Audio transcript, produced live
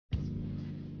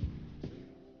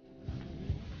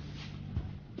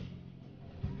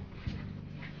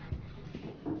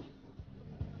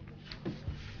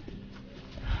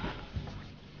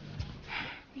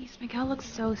Miguel looks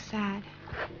so sad.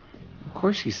 Of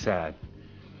course she's sad.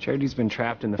 Charity's been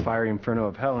trapped in the fiery inferno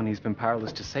of hell, and he's been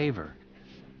powerless to save her.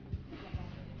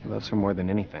 He loves her more than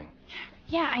anything.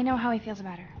 Yeah, I know how he feels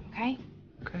about her, okay?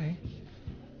 Okay.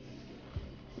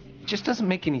 It just doesn't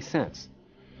make any sense.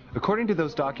 According to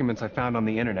those documents I found on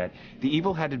the internet, the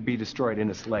evil had to be destroyed in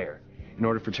its lair in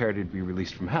order for Charity to be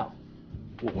released from hell.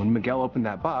 Well, when Miguel opened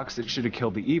that box, it should have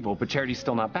killed the evil, but Charity's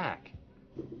still not back.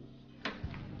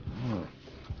 Oh.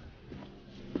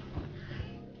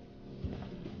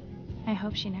 I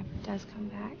hope she never does come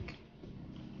back.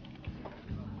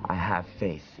 I have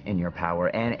faith in your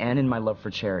power and in my love for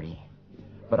Charity.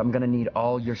 But I'm gonna need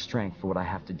all your strength for what I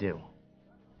have to do.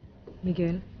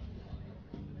 Miguel,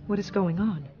 what is going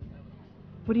on?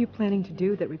 What are you planning to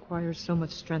do that requires so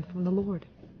much strength from the Lord?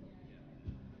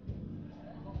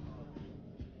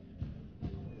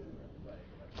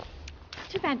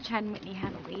 Too bad Chad and Whitney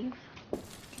had to leave.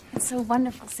 It's so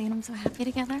wonderful seeing them so happy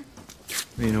together.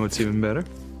 You know what's even better?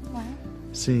 What?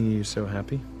 Seeing you so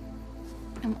happy.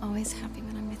 I'm always happy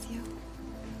when I'm with you.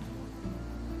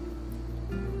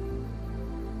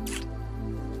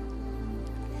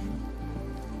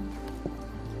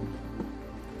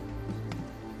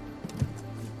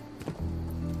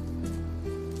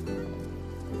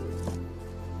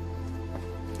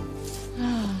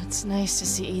 Oh, it's nice to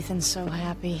see Ethan so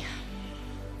happy.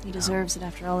 He deserves it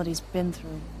after all that he's been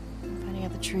through. Finding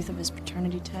out the truth of his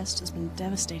paternity test has been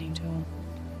devastating to him.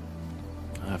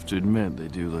 I have to admit, they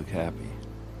do look happy.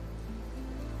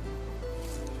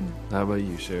 How about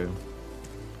you, Cheryl?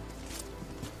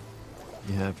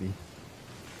 You happy?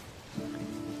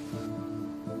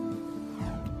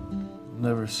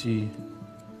 Never see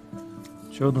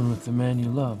children with the man you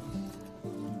love.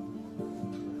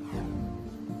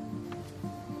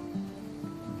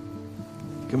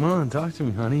 Come on, talk to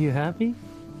me, honey. You happy?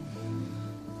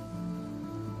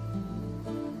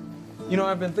 You know,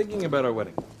 I've been thinking about our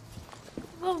wedding.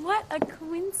 Well, what a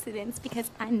coincidence, because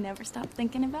I never stop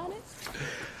thinking about it.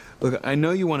 Look, I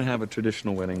know you want to have a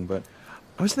traditional wedding, but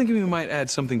I was thinking we might add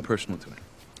something personal to it.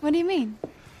 What do you mean?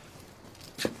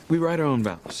 We write our own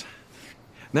vows.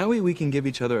 That way we can give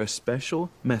each other a special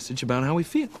message about how we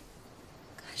feel.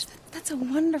 Gosh, that's a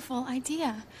wonderful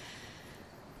idea.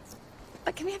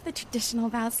 But can we have the traditional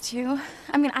vows, too?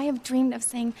 I mean, I have dreamed of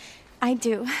saying I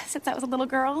do since I was a little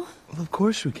girl. Well, of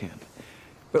course we can.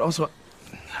 But also,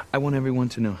 I want everyone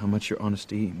to know how much your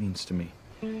honesty means to me.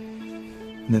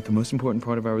 And that the most important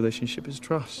part of our relationship is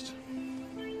trust.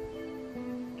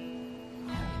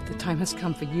 The time has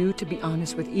come for you to be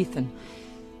honest with Ethan.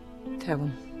 Tell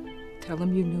him. Tell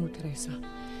him you knew, Teresa.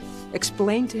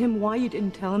 Explain to him why you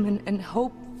didn't tell him and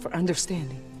hope for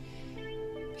understanding.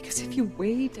 Because if you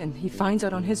wait and he finds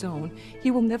out on his own,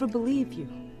 he will never believe you.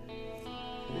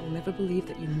 He will never believe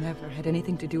that you never had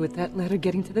anything to do with that letter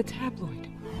getting to the tabloid.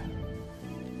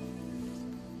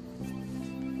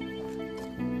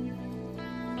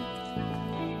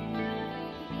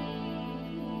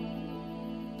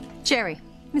 Jerry,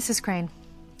 Mrs. Crane.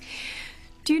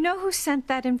 Do you know who sent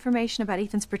that information about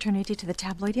Ethan's paternity to the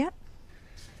tabloid yet?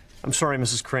 I'm sorry,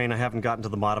 Mrs. Crane, I haven't gotten to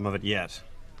the bottom of it yet.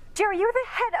 Jerry, you're the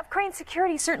head of Crane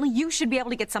Security. Certainly you should be able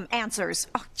to get some answers.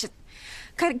 Oh, just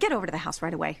get over to the house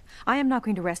right away. I am not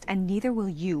going to rest, and neither will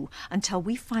you, until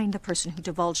we find the person who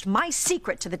divulged my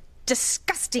secret to the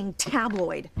disgusting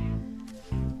tabloid.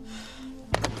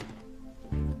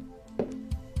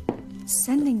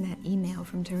 Sending that email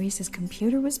from Teresa's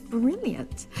computer was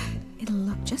brilliant. It'll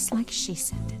look just like she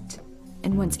sent it.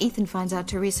 And once Ethan finds out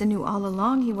Teresa knew all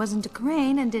along he wasn't a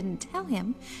Crane and didn't tell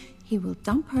him, he will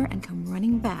dump her and come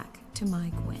running back to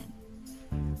my Gwen.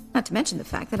 Not to mention the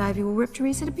fact that Ivy will rip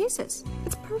Teresa to pieces.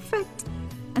 It's perfect.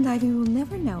 And Ivy will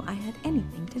never know I had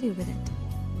anything to do with it.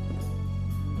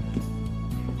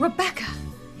 Rebecca,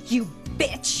 you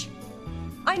bitch!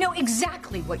 I know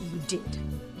exactly what you did.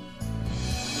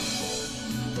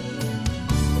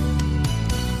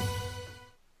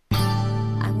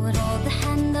 I would hold the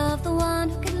hand of the one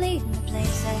who could lead me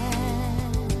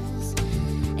places,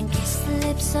 and kiss the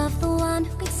lips of the one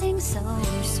who could sing so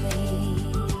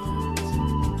sweet.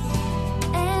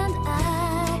 And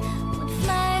I would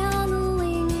fly on the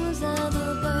wings of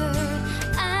a bird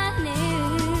I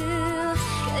knew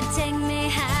could take me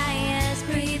highest.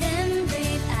 Breathe in,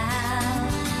 breathe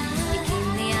out. You keep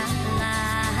me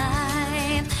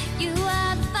alive. You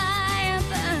are the fire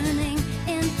burning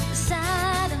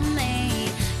inside of me.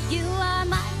 You are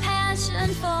my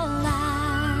passion for life.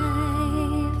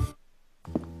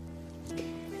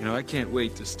 You know, I can't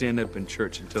wait to stand up in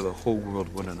church and tell the whole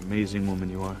world what an amazing woman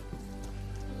you are.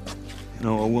 You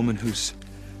know, a woman who's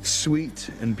sweet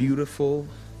and beautiful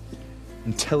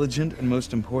intelligent, and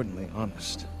most importantly,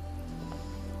 honest.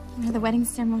 The wedding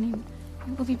ceremony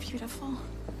will be beautiful.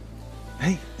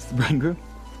 Hey, it's the bride and groom.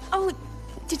 Oh,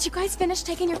 did you guys finish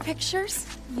taking your pictures?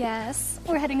 Yes.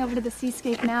 We're heading over to the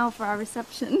seascape now for our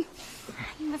reception.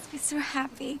 You must be so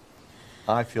happy.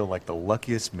 I feel like the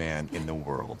luckiest man in the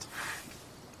world.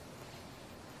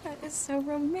 That is so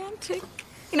romantic.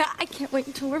 You know, I can't wait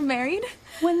until we're married.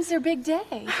 When's their big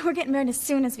day? We're getting married as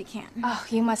soon as we can. Oh,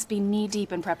 you must be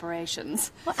knee-deep in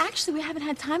preparations. Well, actually, we haven't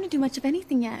had time to do much of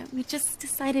anything yet. We just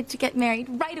decided to get married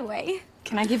right away.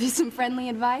 Can I give you some friendly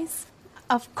advice?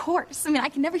 Of course. I mean, I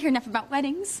can never hear enough about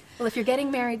weddings. Well, if you're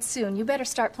getting married soon, you better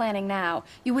start planning now.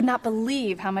 You would not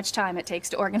believe how much time it takes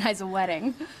to organize a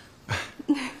wedding.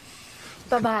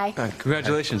 Bye-bye.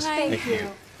 Congratulations. Thank you.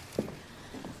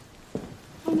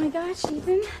 Oh my gosh,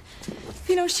 Ethan.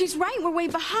 You know, she's right. We're way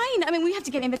behind. I mean, we have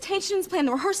to get invitations, plan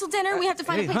the rehearsal dinner. We have to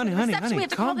find a place for the reception. We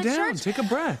have to call calm the down. church. Take a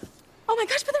breath. Oh my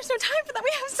gosh, but there's no time for that.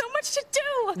 We have so much to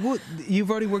do. Well,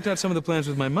 you've already worked out some of the plans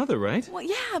with my mother, right? Well,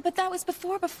 yeah, but that was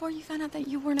before you found out that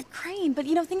you weren't a Crane. But,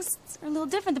 you know, things are a little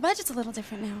different. The budget's a little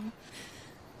different now.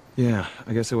 Yeah,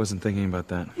 I guess I wasn't thinking about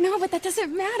that. No, but that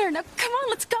doesn't matter. Now, come on,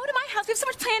 let's go to my house. We have so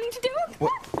much planning to do.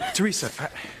 Well, Teresa,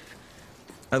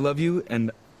 I love you,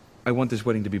 and I want this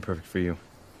wedding to be perfect for you.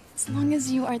 As long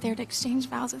as you are there to exchange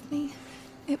vows with me,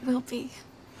 it will be.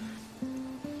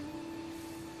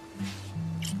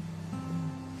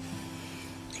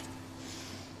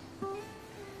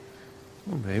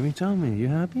 Oh, baby, tell me, you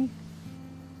happy?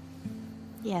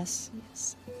 Yes,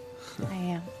 I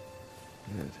am.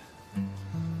 Good.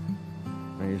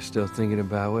 Now you're still thinking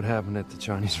about what happened at the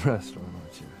Chinese restaurant,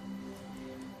 aren't you?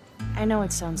 I know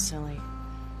it sounds silly,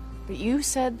 but you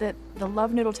said that the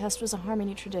love noodle test was a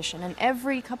harmony tradition, and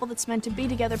every couple that's meant to be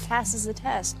together passes the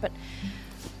test, but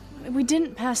we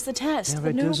didn't pass the test. Yeah, The but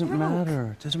it noodle doesn't broke.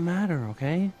 matter. It doesn't matter,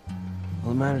 okay? All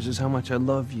that matters is how much I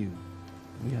love you.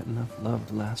 We got enough love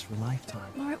to last for a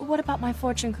lifetime. All right, what about my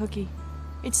fortune cookie?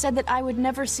 It said that I would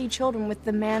never see children with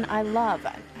the man I love.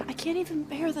 I can't even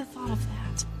bear the thought of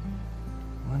that.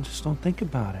 Well, just don't think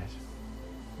about it.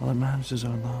 All that matters is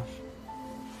our love.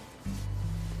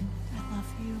 I love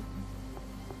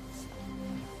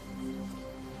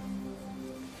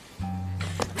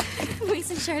you.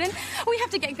 Louise and Sheridan, we have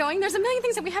to get going. There's a million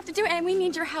things that we have to do, and we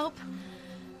need your help.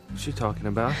 What's she talking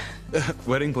about?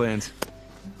 Wedding plans.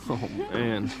 Oh,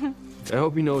 man. I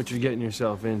hope you know what you're getting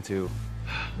yourself into.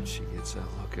 When she gets that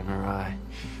look in her eye.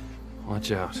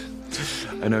 Watch out.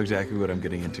 I know exactly what I'm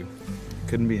getting into.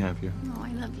 Couldn't be happier. Oh,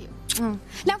 I love you.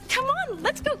 Now, come on,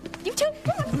 let's go. You two,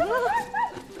 come on.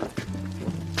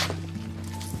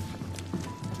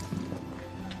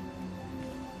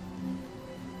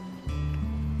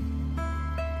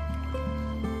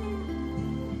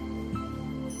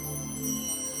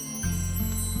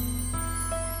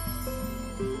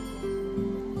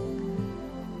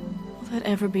 Will that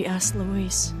ever be us,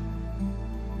 Luis?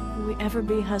 Will we ever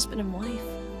be husband and wife?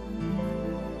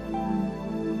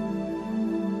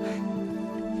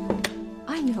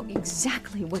 I know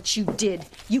exactly what you did,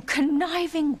 you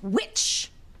conniving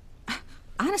witch!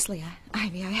 Honestly,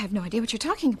 Ivy, I have no idea what you're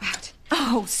talking about.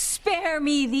 Oh, spare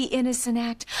me the innocent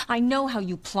act. I know how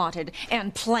you plotted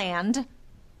and planned.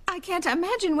 I can't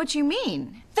imagine what you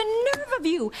mean. The nerve of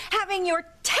you, having your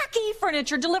tacky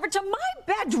furniture delivered to my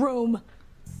bedroom!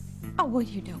 Oh, well,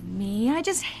 you know me. I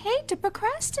just hate to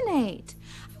procrastinate.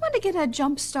 I want to get a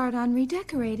jump start on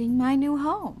redecorating my new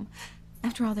home.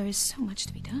 After all, there is so much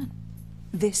to be done.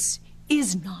 This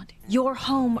is not your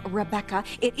home, Rebecca.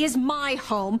 It is my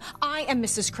home. I am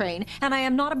Mrs. Crane, and I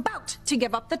am not about to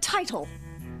give up the title.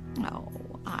 Oh,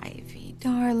 Ivy,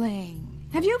 darling.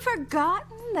 Have you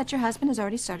forgotten that your husband has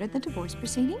already started the divorce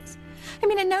proceedings? I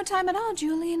mean, in no time at all,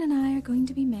 Julian and I are going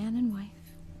to be man and wife.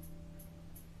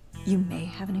 You may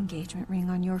have an engagement ring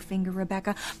on your finger,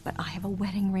 Rebecca, but I have a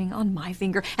wedding ring on my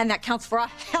finger, and that counts for a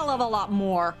hell of a lot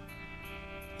more.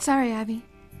 Sorry, Ivy,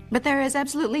 but there is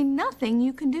absolutely nothing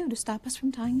you can do to stop us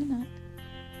from tying the knot.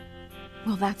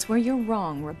 Well, that's where you're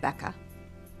wrong, Rebecca.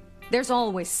 There's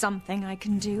always something I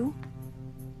can do.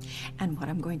 And what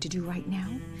I'm going to do right now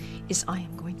is I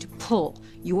am going to pull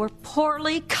your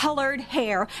poorly colored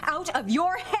hair out of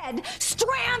your head,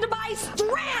 strand by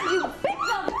strand, you bitch!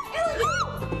 I'll kill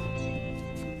you!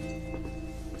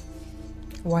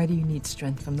 Why do you need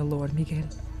strength from the Lord, Miguel?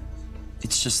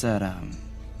 It's just that,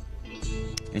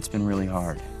 it's been really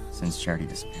hard since Charity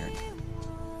disappeared.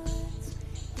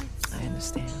 I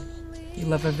understand. You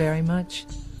love her very much?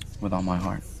 With all my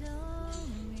heart.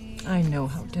 I know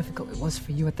how difficult it was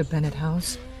for you at the Bennett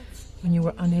house. when you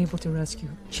were unable to rescue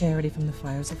Charity from the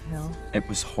fires of hell? It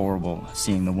was horrible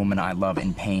seeing the woman I love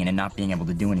in pain and not being able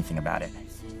to do anything about it.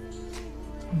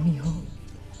 Mijo,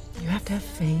 you have to have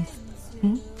faith.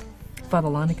 Father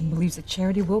Lonigan believes that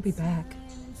Charity will be back.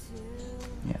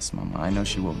 Yes, Mama, I know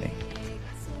she will be.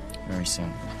 Very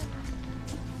soon.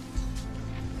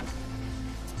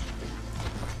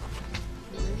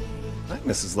 Hi,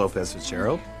 Mrs. Lopez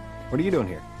Fitzgerald. What are you doing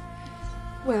here?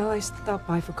 Well, I stopped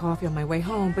by for coffee on my way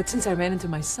home, but since I ran into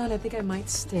my son, I think I might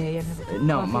stay and have a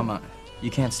No, coffee. Mama,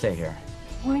 you can't stay here.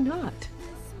 Why not?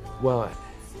 Well,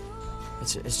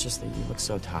 it's just that you look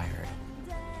so tired.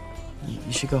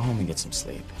 You should go home and get some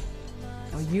sleep.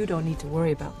 No, you don't need to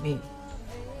worry about me.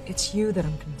 It's you that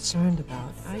I'm concerned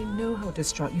about. I know how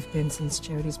distraught you've been since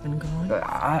Charity's been gone. But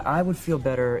I would feel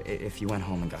better if you went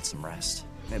home and got some rest.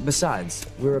 Besides,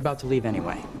 we were about to leave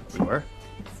anyway. We were?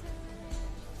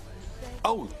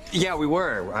 Oh, yeah, we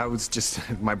were. I was just,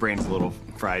 my brain's a little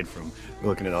fried from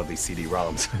looking at all these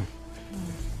CD-ROMs.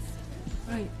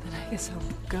 Right, then I guess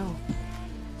I'll go.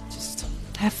 Just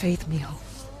have faith, Mijo.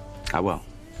 I will.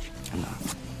 And,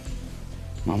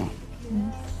 Mama,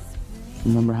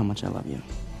 remember how much I love you.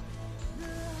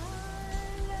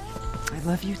 I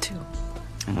love you too.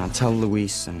 And I'll tell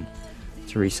Luis and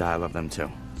Teresa I love them too.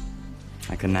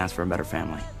 I couldn't ask for a better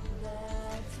family.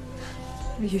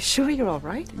 Are you sure you're all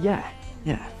right? Yeah,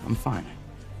 I'm fine.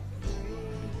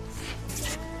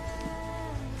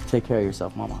 Take care of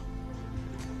yourself, Mama.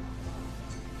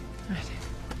 All right.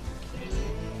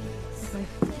 Bye.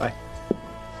 Bye.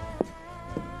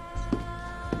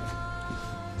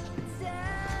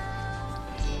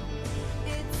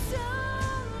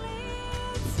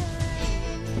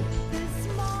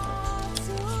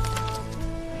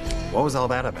 What was all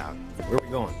that about? Where are we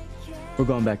going? We're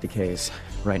going back to Kay's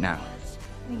right now.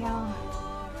 Miguel,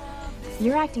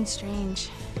 you're acting strange.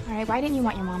 All right, why didn't you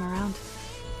want your mom around?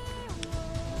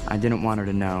 I didn't want her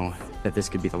to know that this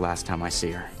could be the last time I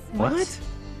see her. What?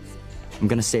 I'm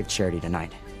gonna save Charity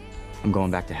tonight. I'm going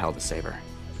back to hell to save her.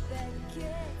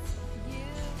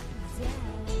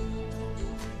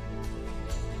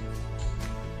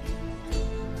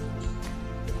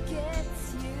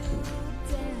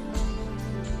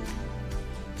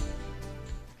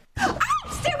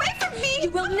 Stay away from me! You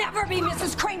will never be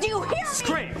Mrs. Crane. Do you hear me? Mrs.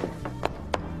 Crane!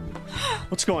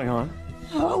 What's going on?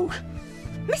 Oh,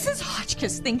 Mrs.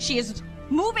 Hotchkiss thinks she is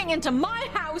moving into my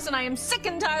house, and I am sick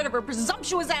and tired of her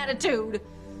presumptuous attitude.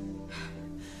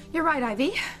 You're right,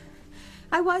 Ivy.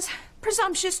 I was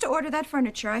presumptuous to order that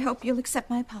furniture. I hope you'll accept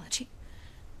my apology.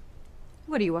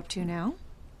 What are you up to now?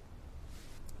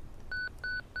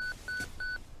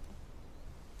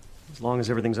 As long as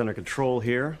everything's under control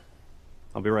here,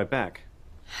 I'll be right back.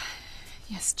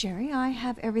 Yes, Jerry, I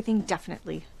have everything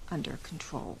definitely under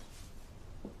control.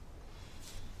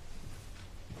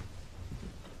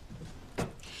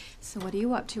 So what are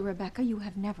you up to, Rebecca? You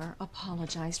have never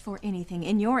apologized for anything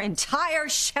in your entire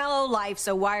shallow life,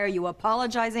 so why are you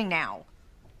apologizing now?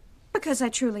 Because I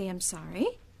truly am sorry.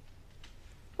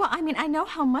 Well, I mean, I know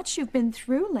how much you've been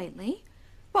through lately.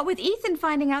 What with Ethan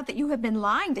finding out that you have been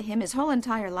lying to him his whole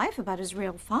entire life about his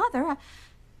real father,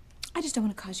 I just don't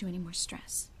want to cause you any more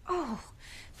stress. Oh,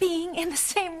 being in the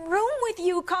same room with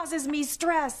you causes me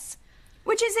stress.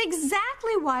 Which is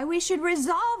exactly why we should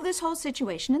resolve this whole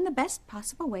situation in the best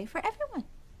possible way for everyone.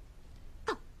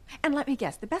 Oh, and let me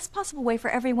guess, the best possible way for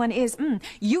everyone is,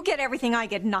 you get everything, I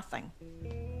get nothing.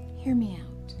 Hear me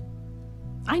out.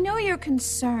 I know you're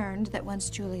concerned that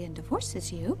once Julian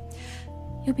divorces you,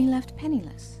 you'll be left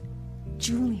penniless.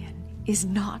 Julian is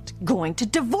not going to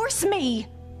divorce me.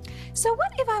 So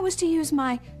what if I was to use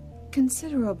my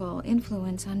considerable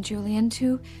influence on Julian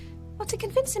to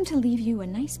convince him to leave you a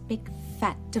nice big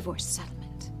fat divorce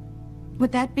settlement?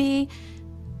 Would that be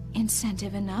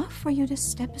incentive enough for you to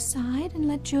step aside and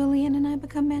let Julian and I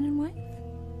become man and wife?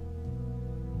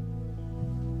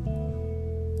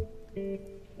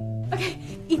 Okay,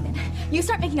 Ethan, you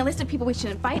start making a list of people we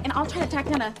should invite, and I'll try to track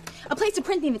down a place to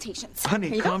print the invitations.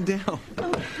 Honey, calm down.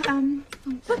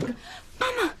 Look,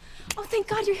 Mama. Oh, thank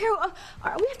God you're here.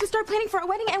 We have to start planning for our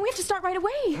wedding, and we have to start right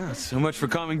away. Oh, so much for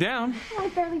calming down. I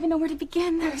barely even know where to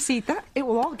begin. See, that it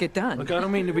will all get done. Look, I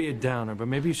don't mean to be a downer, but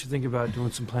maybe you should think about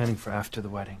doing some planning for after the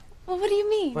wedding. Well, what do you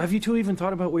mean? Well, have you two even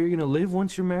thought about where you're going to live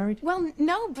once you're married? Well,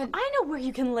 no, but I know where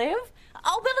you can live.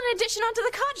 I'll build an addition onto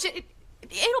the cottage.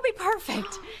 It'll be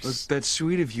perfect. Look, that's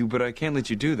sweet of you, but I can't let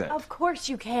you do that. Of course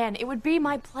you can. It would be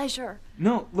my pleasure.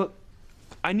 No, look,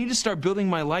 I need to start building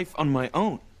my life on my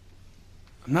own.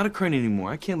 I'm not a Crane anymore.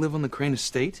 I can't live on the Crane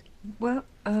estate. Well,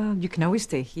 you can always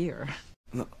stay here.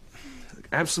 No,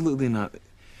 absolutely not.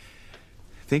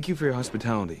 Thank you for your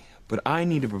hospitality, But I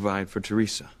need to provide for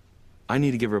Teresa. I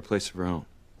need to give her a place of her own.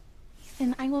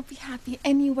 Ethan, I will be happy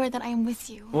anywhere that I am with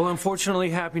you. Well,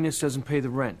 unfortunately, happiness doesn't pay the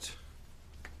rent.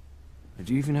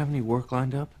 Do you even have any work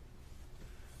lined up?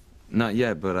 Not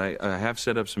yet, but I have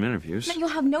set up some interviews. But you'll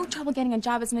have no trouble getting a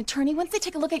job as an attorney. Once they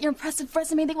take a look at your impressive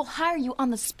resume, they will hire you on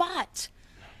the spot.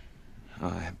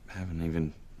 I haven't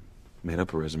even made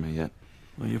up a resume yet.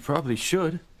 Well, you probably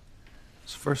should.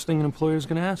 It's the first thing an employer's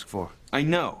gonna ask for. I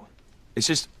know. It's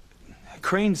just,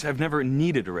 Cranes have never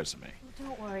needed a resume.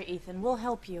 Don't worry, Ethan. We'll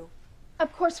help you.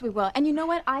 Of course we will. And you know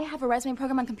what? I have a resume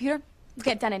program on computer. It'll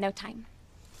get done in no time.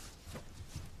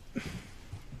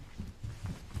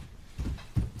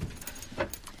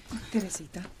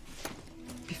 Teresita,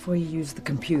 before you use the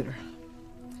computer,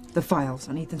 the files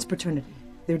on Ethan's paternity,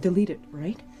 they're deleted,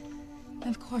 right?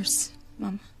 Of course,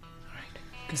 Mom.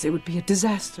 Because it would be a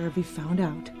disaster if he found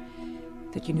out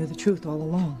that you knew the truth all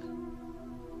along.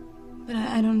 But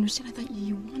I don't understand. I thought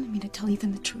you wanted me to tell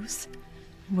Ethan the truth.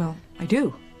 Well, I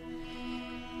do.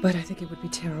 But I think it would be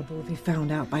terrible if he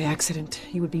found out by accident.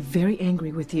 He would be very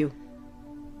angry with you.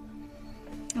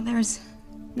 Well, there's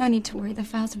no need to worry. The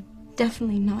files are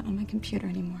definitely not on my computer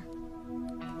anymore.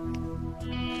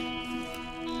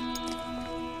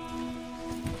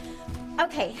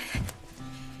 Okay.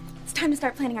 It's time to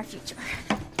start planning our future.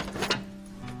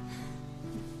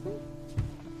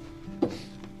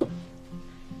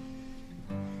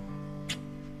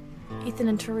 Ethan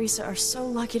and Teresa are so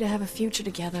lucky to have a future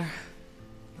together.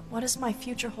 But what does my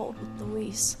future hold with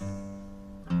Luis?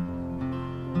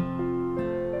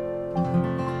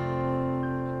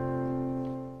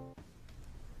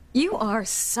 You are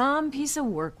some piece of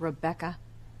work, Rebecca.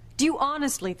 Do you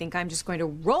honestly think I'm just going to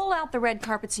roll out the red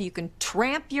carpet so you can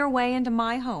tramp your way into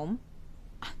my home?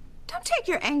 Don't take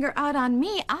your anger out on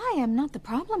me. I am not the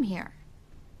problem here.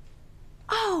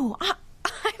 Oh,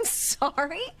 I'm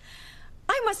sorry.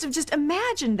 I must have just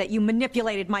imagined that you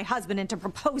manipulated my husband into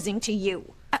proposing to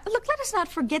you. Look, let us not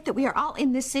forget that we are all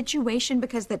in this situation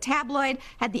because the tabloid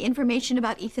had the information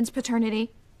about Ethan's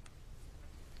paternity.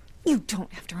 You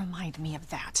don't have to remind me of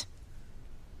that.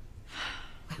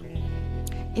 Well,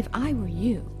 if I were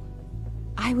you,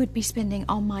 I would be spending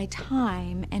all my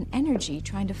time and energy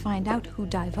trying to find out who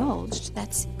divulged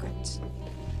that secret.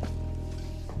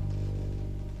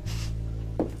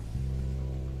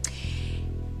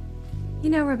 You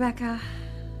know, Rebecca,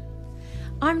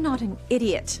 I'm not an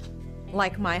idiot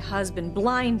like my husband,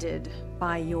 blinded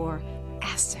by your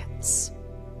assets.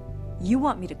 You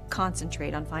want me to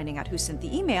concentrate on finding out who sent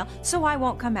the email, so I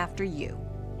won't come after you.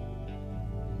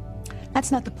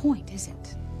 That's not the point, is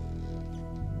it?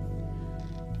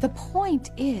 The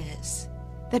point is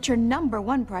that your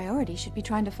 #1 priority should be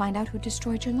trying to find out who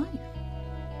destroyed your life.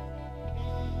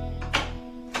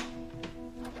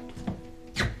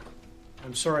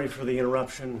 I'm sorry for the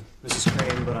interruption, Mrs.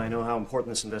 Crane, but I know how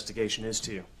important this investigation is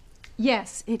to you.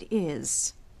 Yes, it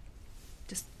is.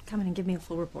 Just come in and give me a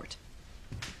full report.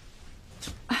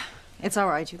 It's all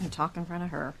right, you can talk in front of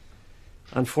her.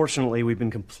 Unfortunately, we've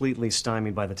been completely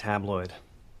stymied by the tabloid.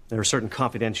 There are certain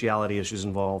confidentiality issues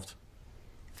involved.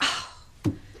 I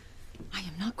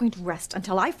am not going to rest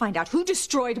until I find out who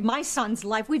destroyed my son's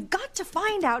life. We've got to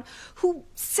find out who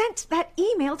sent that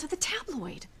email to the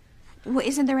tabloid. Well,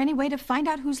 isn't there any way to find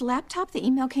out whose laptop the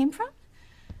email came from?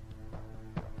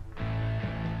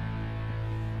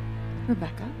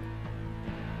 Rebecca,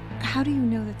 how do you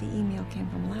know that the email came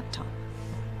from a laptop?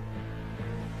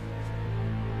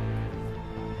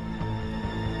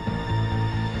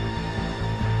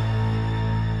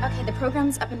 Okay, the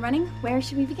program's up and running. Where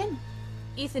should we begin?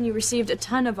 Ethan, you received a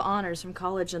ton of honors from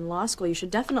college and law school. You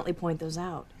should definitely point those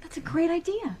out. That's a great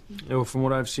idea. Yeah, well, from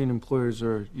what I've seen, employers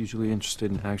are usually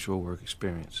interested in actual work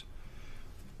experience.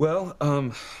 Well,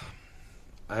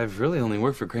 I've really only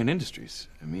worked for Crane Industries.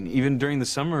 I mean, even during the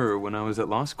summer when I was at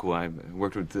law school, I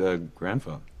worked with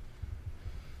grandfather,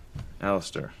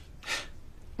 Alistair.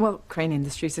 Well, Crane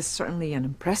Industries is certainly an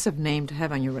impressive name to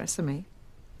have on your resume.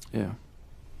 Yeah.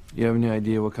 You have any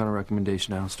idea what kind of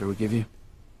recommendation Alistair would give you?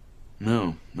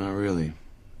 No, not really.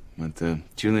 But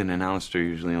Julian and Alistair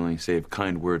usually only save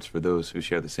kind words for those who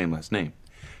share the same last name.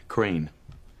 Crane.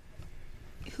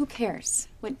 Who cares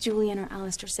what Julian or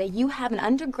Alistair say? You have an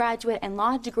undergraduate and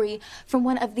law degree from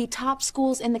one of the top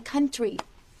schools in the country.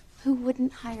 Who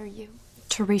wouldn't hire you?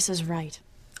 Teresa's right.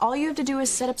 All you have to do is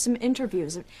set up some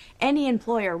interviews. Any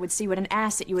employer would see what an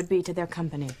asset you would be to their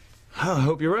company. I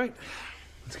hope you're right.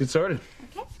 Let's get started.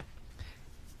 Okay.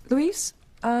 Luis,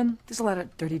 there's a lot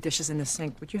of dirty dishes in the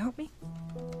sink. Would you help me?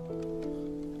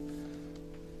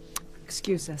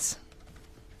 Excuse us.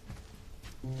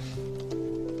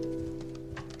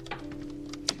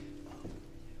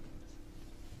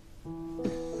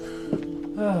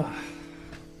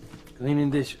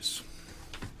 Cleaning dishes.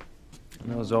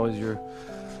 And that was always your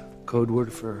code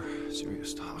word for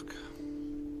serious talk.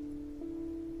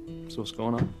 So what's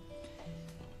going on?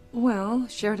 Well,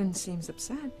 Sheridan seems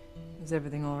upset. Is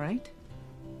everything all right?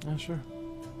 Yeah, sure.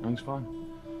 Everything's fine.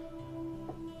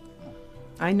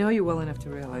 I know you well enough to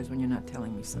realize when you're not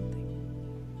telling me something.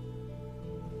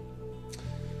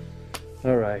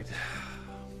 All right.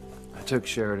 I took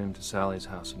Sheridan to Sally's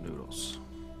House of Noodles.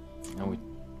 And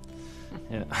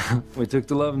we took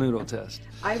the love noodle test.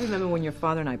 I remember when your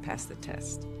father and I passed the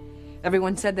test.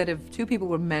 Everyone said that if two people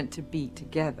were meant to be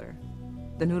together,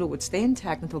 the noodle would stay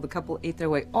intact until the couple ate their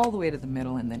way all the way to the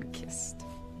middle and then kissed.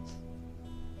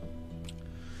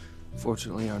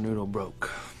 Fortunately, our noodle broke.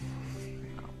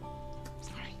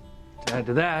 To add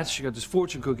to that, she got this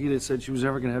fortune cookie that said she was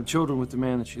ever going to have children with the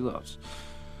man that she loves.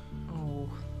 Oh,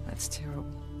 that's terrible.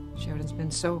 Sheridan's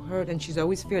been so hurt, and she's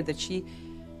always feared that she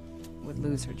would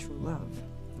lose her true love.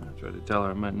 I tried to tell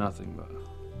her it meant nothing, but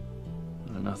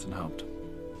nothing helped.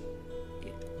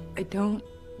 I don't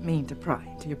mean to pry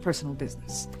into your personal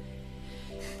business,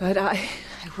 but I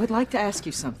would like to ask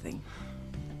you something.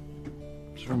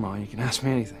 Sure, Ma, you can ask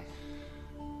me anything.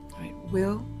 All right,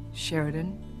 will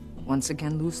Sheridan once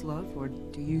again lose love, or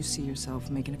do you see yourself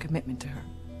making a commitment to her?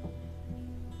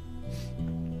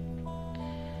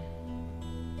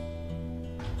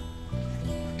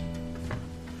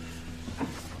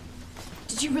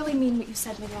 Did you really mean what you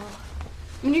said, Miguel?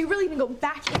 I mean, are you really gonna go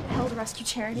back into hell to rescue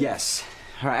Charity? Yes.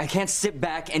 All right, I can't sit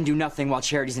back and do nothing while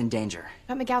Charity's in danger.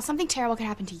 But Miguel, something terrible could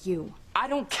happen to you. I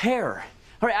don't care.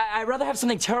 All right, I'd rather have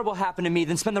something terrible happen to me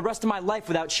than spend the rest of my life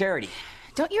without Charity.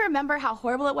 Don't you remember how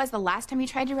horrible it was the last time you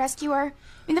tried to rescue her? I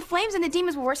mean, the flames and the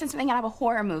demons were worse than something out of a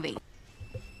horror movie.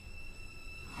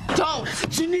 Don't!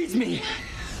 She needs me!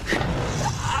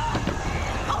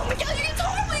 Oh, Miguel, you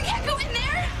totally can't go in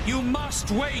there! You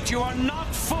must wait. You are not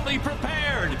fully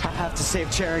prepared. I have to save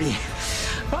Charity.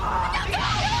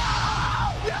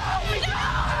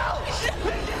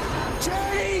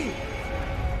 Charity!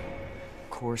 Of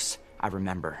course, I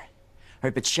remember. All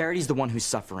right, but Charity's the one who's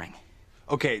suffering.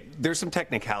 Okay, there's some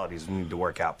technicalities we need to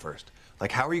work out first.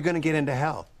 Like, how are you going to get into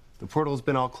hell? The portal's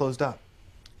been all closed up.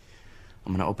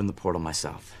 I'm going to open the portal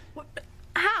myself.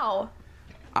 How?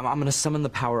 I'm going to summon the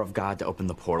power of God to open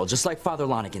the portal, just like Father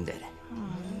Lonigan did.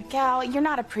 Miguel, you're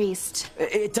not a priest.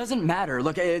 It doesn't matter.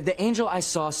 Look, the angel I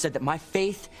saw said that my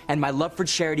faith and my love for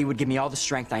Charity would give me all the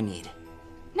strength I need.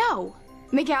 No.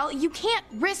 Miguel, you can't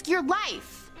risk your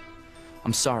life.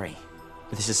 I'm sorry,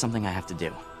 but this is something I have to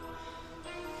do.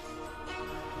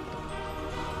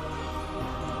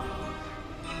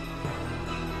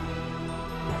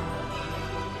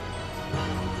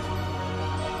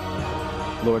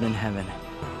 Lord in heaven,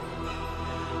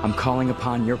 I'm calling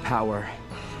upon your power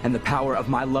and the power of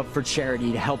my love for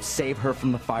Charity to help save her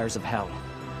from the fires of hell.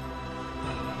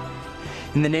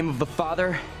 In the name of the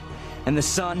Father, and the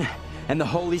Son, and the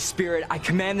Holy Spirit, I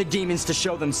command the demons to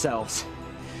show themselves.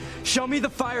 Show me the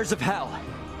fires of hell.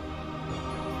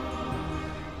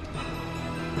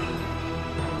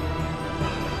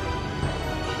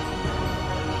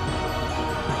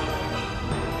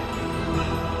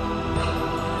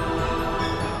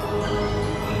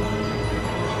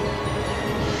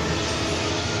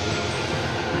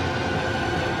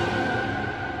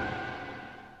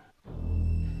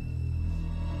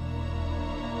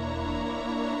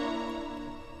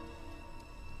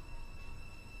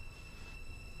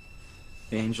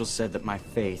 The angel said that my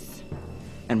faith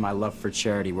and my love for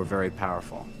Charity were very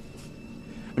powerful.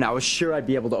 And I was sure I'd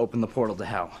be able to open the portal to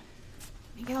hell.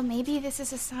 Miguel, maybe this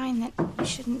is a sign that you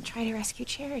shouldn't try to rescue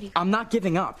Charity. I'm not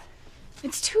giving up.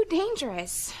 It's too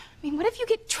dangerous. I mean, what if you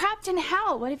get trapped in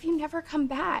hell? What if you never come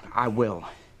back? I will.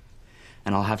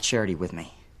 And I'll have Charity with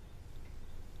me.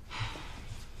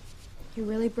 You're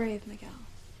really brave, Miguel.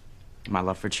 My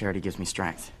love for Charity gives me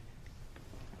strength.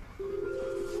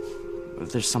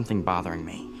 But there's something bothering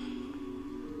me.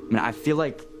 I mean, I feel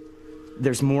like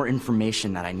there's more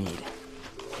information that I need.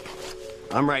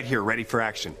 I'm right here, ready for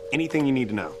action. Anything you need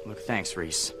to know. Look, thanks,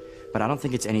 Reese. But I don't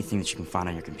think it's anything that you can find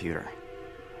on your computer.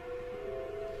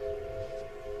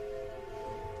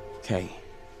 Okay.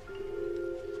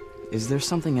 Is there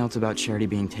something else about Charity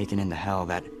being taken into hell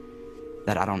that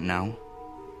I don't know?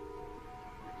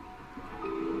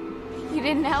 You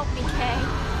didn't help me, Kay.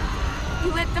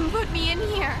 You let them put me in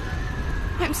here.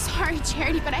 I'm sorry,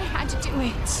 Charity, but I had to do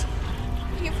it.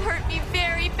 You've hurt me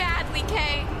very badly,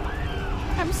 Kay.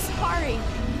 I'm sorry.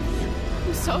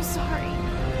 I'm so sorry.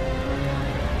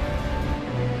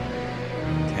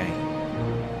 Okay.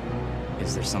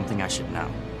 Is there something I should know?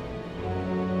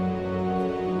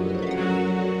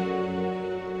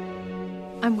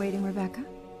 I'm waiting, Rebecca.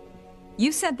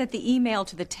 You said that the email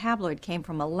to the tabloid came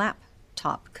from a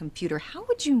laptop computer. How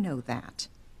would you know that?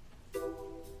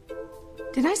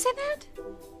 Did I say that?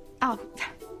 Oh,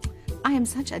 I am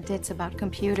such a ditz about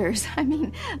computers. I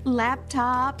mean,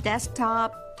 laptop,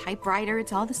 desktop, typewriter,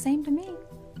 it's all the same to me.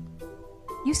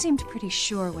 You seemed pretty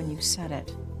sure when you said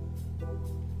it.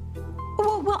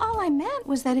 Well, all I meant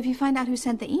was that if you find out who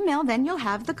sent the email, then you'll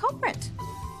have the culprit.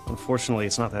 Unfortunately,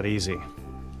 it's not that easy.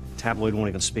 Tabloid won't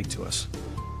even speak to us.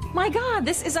 My God,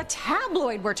 this is a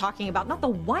tabloid we're talking about, not the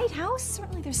White House.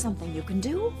 Certainly there's something you can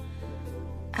do.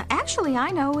 Actually, I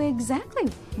know exactly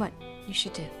what you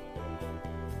should do.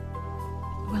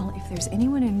 Well, if there's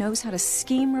anyone who knows how to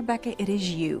scheme, Rebecca, it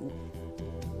is you.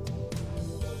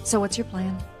 So what's your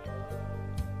plan?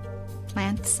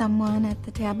 Plant someone at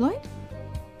the tabloid?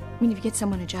 I mean, if you get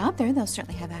someone a job there, they'll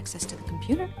certainly have access to the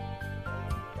computer.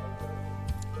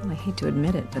 Well, I hate to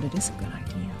admit it, but it is a good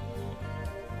idea.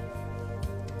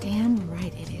 Damn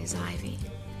right it is, Ivy.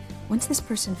 Once this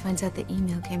person finds out the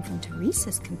email came from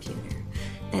Teresa's computer,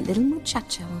 that little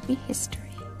muchacha will be history.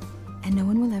 And no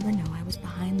one will ever know I was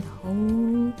behind the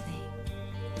whole thing.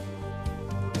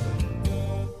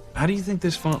 How do you think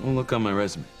this font will look on my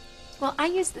resume? Well, I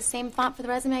used the same font for the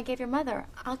resume I gave your mother.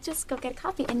 I'll just go get a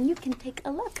copy and you can take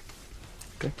a look.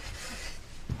 Okay.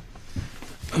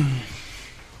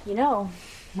 You know,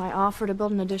 my offer to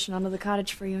build an addition onto the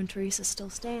cottage for you and Teresa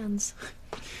still stands.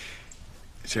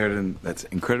 Sheridan, that's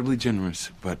incredibly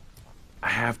generous, but I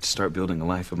have to start building a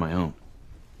life of my own.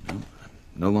 You know, I'm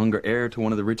no longer heir to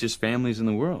one of the richest families in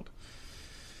the world.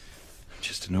 I'm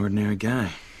just an ordinary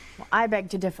guy. Well, I beg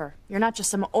to differ. You're not just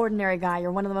some ordinary guy.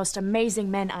 You're one of the most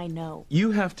amazing men I know.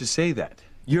 You have to say that.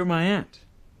 You're my aunt.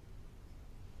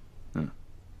 Huh.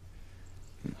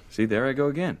 See, there I go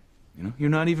again. You know, you're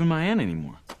not even my aunt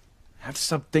anymore. I have to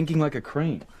stop thinking like a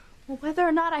crane. Well, whether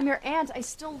or not I'm your aunt, I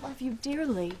still love you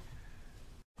dearly.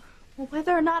 Well,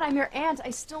 whether or not I'm your aunt,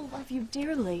 I still love you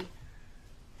dearly.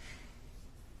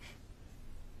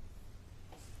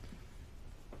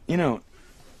 You know,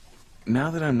 now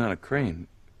that I'm not a crane,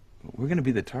 we're going to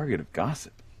be the target of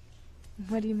gossip.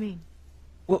 What do you mean?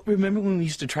 Well, remember when we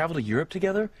used to travel to Europe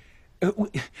together?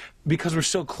 Because we're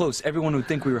so close, everyone would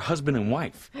think we were husband and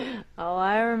wife. Oh,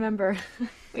 I remember.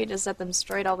 We just set them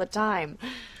straight all the time.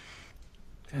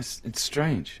 It's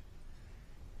strange.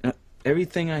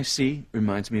 Everything I see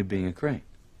reminds me of being a crane.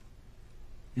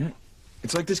 Yeah,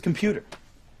 it's like this computer.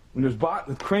 When it was bought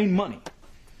with crane money.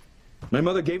 My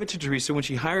mother gave it to Teresa when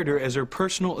she hired her as her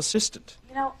personal assistant.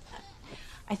 You know,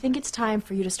 I think it's time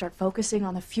for you to start focusing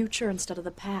on the future instead of the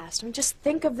past. I mean, just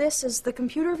think of this as the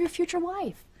computer of your future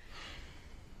wife.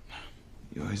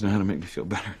 You always know how to make me feel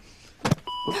better.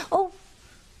 Oh,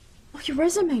 your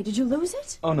resume. Did you lose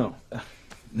it? Oh, no.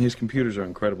 These computers are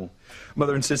incredible.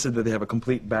 Mother insisted that they have a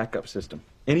complete backup system.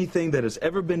 Anything that has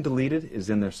ever been deleted is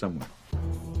in there somewhere.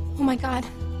 Oh my God.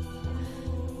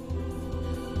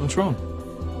 What's wrong?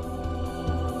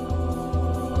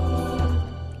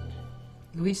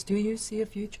 Luis, do you see a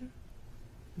future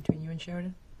between you and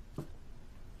Sheridan?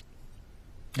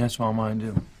 Yes, Mama, I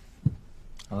do.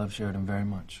 I love Sheridan very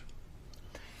much.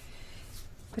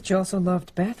 But you also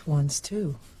loved Beth once,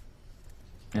 too.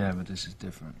 Yeah, but this is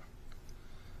different.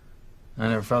 I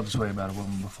never felt this way about a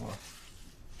woman before.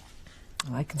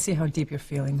 Well, I can see how deep your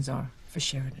feelings are for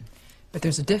Sheridan. But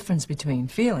there's a difference between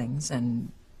feelings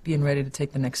and being ready to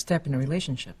take the next step in a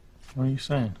relationship. What are you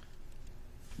saying?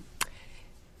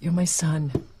 You're my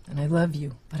son, and I love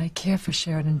you, but I care for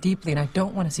Sheridan deeply, and I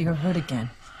don't want to see her hurt again.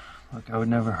 Look, I would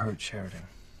never hurt Sheridan.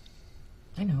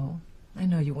 I know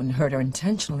you wouldn't hurt her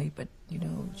intentionally, but, you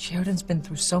know, Sheridan's been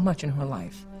through so much in her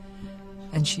life.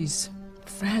 And she's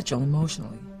fragile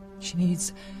emotionally. She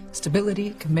needs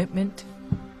stability, commitment.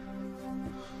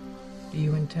 Do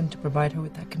you intend to provide her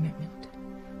with that commitment?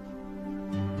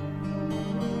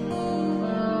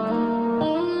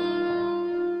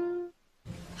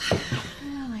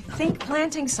 Well, I think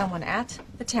planting someone at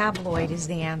the tabloid is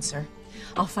the answer.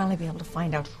 I'll finally be able to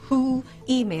find out who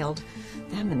emailed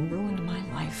them and ruined my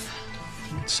life.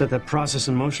 Set that process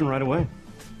in motion right away.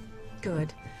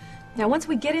 Good. Now, once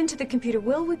we get into the computer,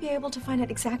 will we be able to find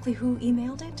out exactly who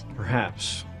emailed it?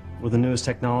 Perhaps. With the newest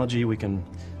technology, we can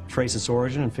trace its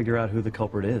origin and figure out who the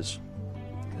culprit is.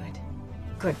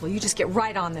 Good. Well, you just get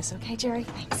right on this, okay, Jerry?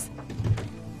 Thanks.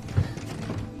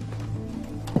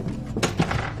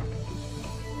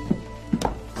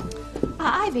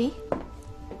 Ivy,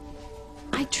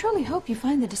 I truly hope you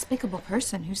find the despicable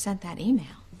person who sent that email.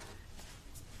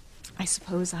 I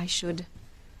suppose I should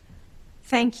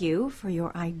thank you for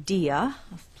your idea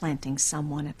of planting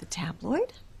someone at the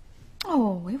tabloid.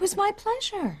 Oh, it was my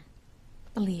pleasure.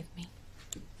 Believe me.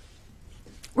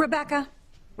 Rebecca,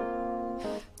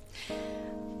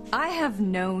 I have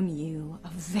known you a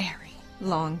very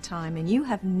long time, and you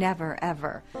have never,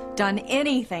 ever done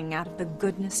anything out of the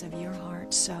goodness of your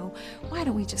heart. So why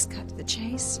don't we just cut to the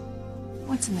chase?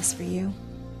 What's in this for you?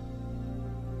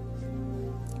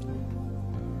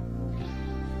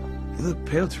 You look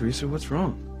pale, Teresa. What's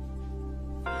wrong?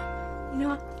 You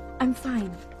know, I'm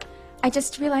fine. I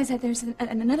just realized that there's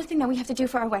another thing that we have to do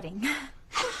for our wedding.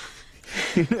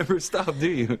 You never stop, do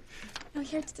you? No,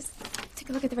 here, just take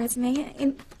a look at the resume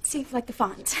and see if you like the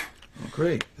font. Oh,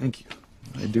 great. Thank you.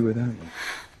 I'd do without you.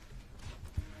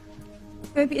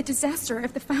 It would be a disaster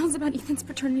if the files about Ethan's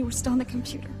paternity were still on the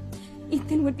computer.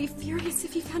 Ethan would be furious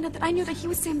if he found out that I knew that he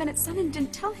was Sam Bennett's son and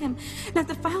didn't tell him. Now, if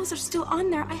the files are still on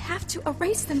there, I have to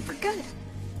erase them for good.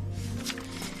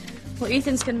 Well,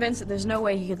 Ethan's convinced that there's no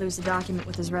way he could lose the document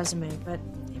with his resume, but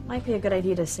it might be a good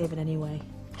idea to save it anyway.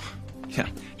 Yeah,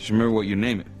 just remember what you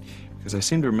name it. Because I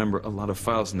seem to remember a lot of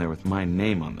files in there with my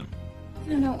name on them.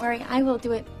 No, don't worry. I will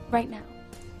do it right now.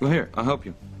 Well, here, I'll help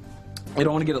you. I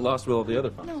don't want to get it lost with all the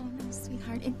other files. No,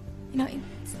 sweetheart.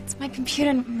 It's my computer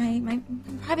and my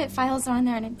private files are on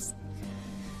there, and it's...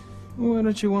 Well, why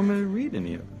don't you want me to read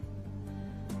any of them?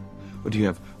 Well, do you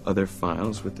have other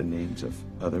files with the names of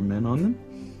other men on them?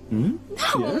 Hmm?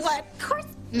 No, Yes? of course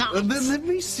not. Then let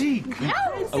me see. No,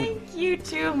 I think you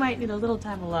two might need a little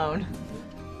time alone.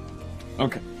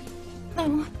 Okay.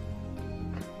 No.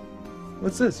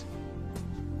 What's this?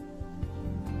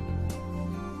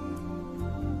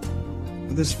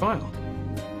 This file.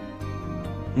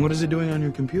 And what is it doing on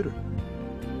your computer?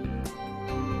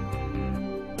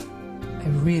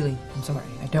 I'm sorry,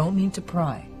 I don't mean to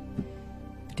pry.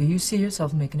 But do you see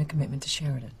yourself making a commitment to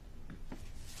Sheridan?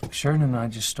 Sheridan and I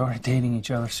just started dating each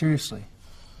other seriously.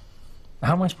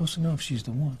 How am I supposed to know if she's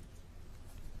the one?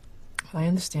 I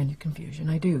understand your confusion,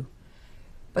 I do.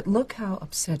 But look how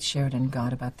upset Sheridan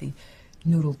got about the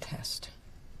noodle test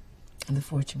and the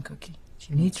fortune cookie.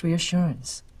 She needs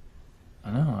reassurance.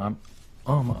 I know.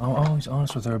 I'm always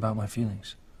honest with her about my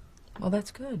feelings. Well,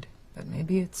 that's good, but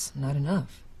maybe it's not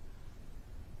enough.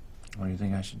 What do you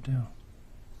think I should do?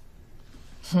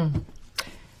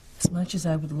 As much as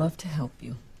I would love to help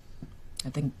you, I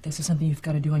think this is something you've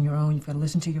got to do on your own. You've got to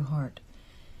listen to your heart.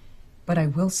 But I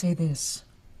will say this.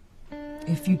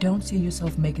 If you don't see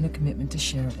yourself making a commitment to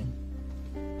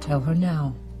Sheridan, tell her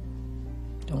now.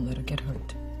 Don't let her get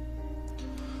hurt.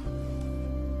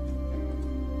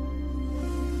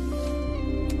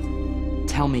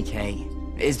 Tell me, Kay.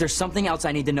 Is there something else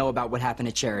I need to know about what happened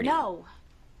at Charity? No.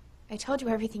 I told you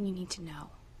everything you need to know.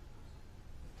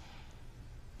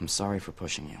 I'm sorry for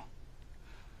pushing you.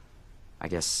 I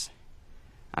guess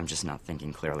I'm just not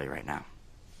thinking clearly right now.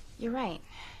 You're right.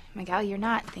 Miguel, you're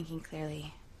not thinking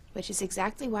clearly. Which is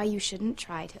exactly why you shouldn't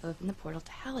try to open the portal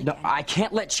to hell again. No, I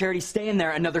can't let Charity stay in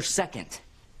there another second.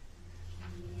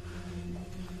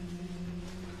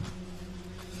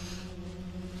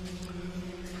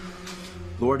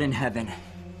 Lord in heaven,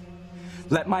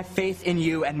 let my faith in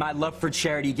you and my love for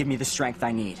Charity give me the strength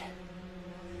I need.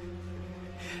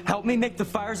 Help me make the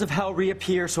fires of hell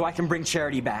reappear so I can bring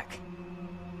Charity back.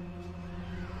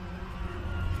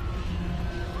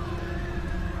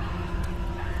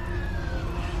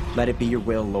 Let it be your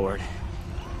will, Lord,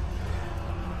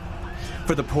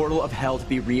 for the portal of hell to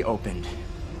be reopened.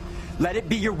 Let it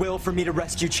be your will for me to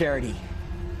rescue Charity.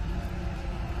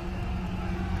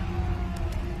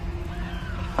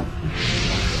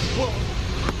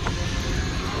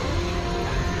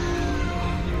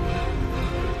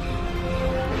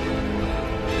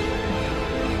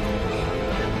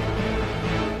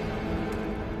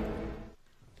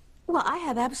 Well, I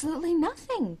have absolutely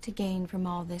nothing to gain from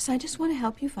all this. I just want to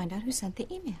help you find out who sent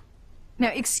the email. Now,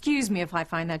 excuse me if I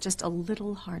find that just a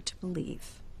little hard to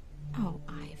believe. Oh,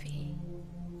 Ivy.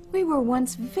 We were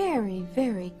once very,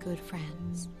 very good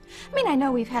friends. I mean, I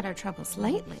know we've had our troubles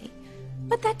lately,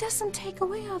 but that doesn't take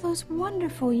away all those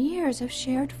wonderful years of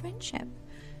shared friendship.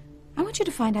 I want you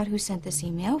to find out who sent this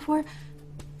email for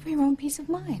your own peace of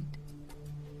mind.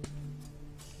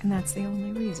 And that's the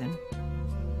only reason.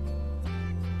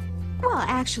 Well,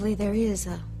 actually, there is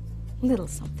a little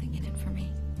something in it for me.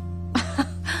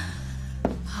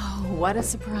 Oh, what a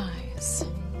surprise.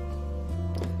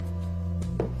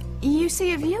 You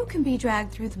see, if you can be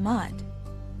dragged through the mud,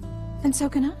 then so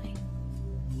can I.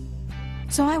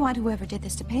 So I want whoever did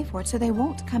this to pay for it so they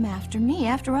won't come after me.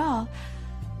 After all,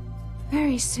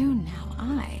 very soon now,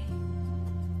 I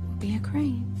will be a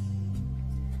Crane.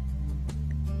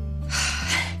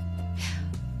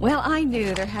 Well, I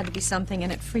knew there had to be something in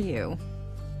it for you.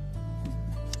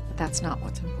 But that's not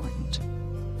what's important.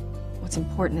 What's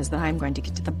important is that I'm going to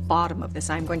get to the bottom of this.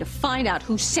 I'm going to find out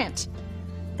who sent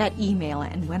that email,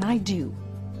 and when I do,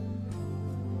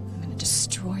 I'm going to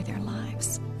destroy their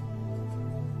lives.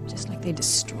 Just like they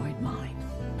destroyed mine.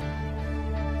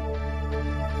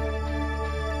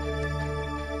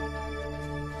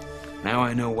 Now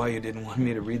I know why you didn't want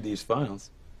me to read these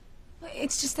files.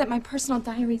 It's just that my personal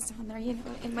diary's on there, you know,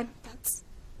 and that's...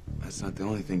 That's not the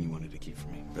only thing you wanted to keep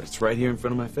from me, but it's right here in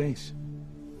front of my face.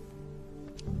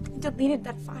 I deleted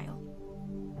that file.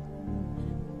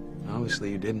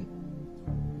 Obviously you didn't.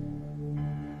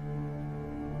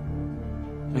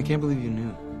 I can't believe you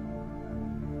knew.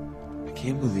 I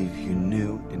can't believe you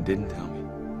knew and didn't tell me.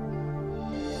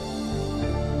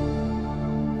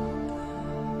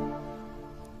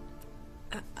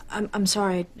 I'm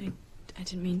sorry. I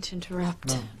didn't mean to interrupt.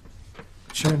 No.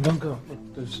 Sharon, don't go.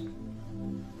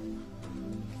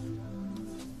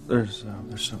 There's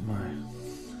something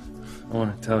I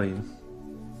want to tell you.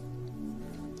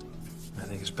 I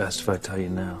think it's best if I tell you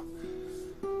now.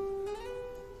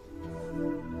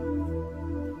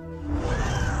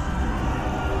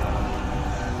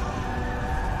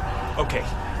 Okay,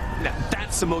 now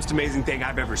that's the most amazing thing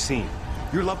I've ever seen.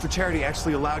 Your love for charity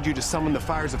actually allowed you to summon the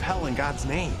fires of hell in God's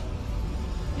name.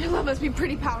 Your love must be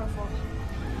pretty powerful.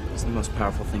 It's the most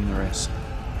powerful thing there is.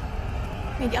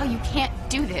 Miguel, you can't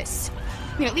do this.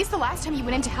 I mean, at least the last time you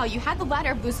went into hell, you had the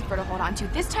ladder of Lucifer to hold on to.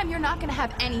 This time, you're not going to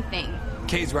have anything.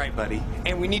 Kay's right, buddy.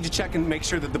 And we need to check and make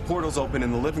sure that the portal's open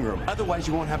in the living room. Otherwise,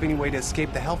 you won't have any way to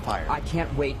escape the hellfire. I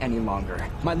can't wait any longer.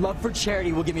 My love for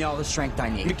Charity will give me all the strength I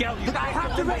need. Miguel, you... I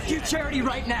have to rescue Charity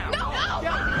right now!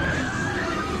 No!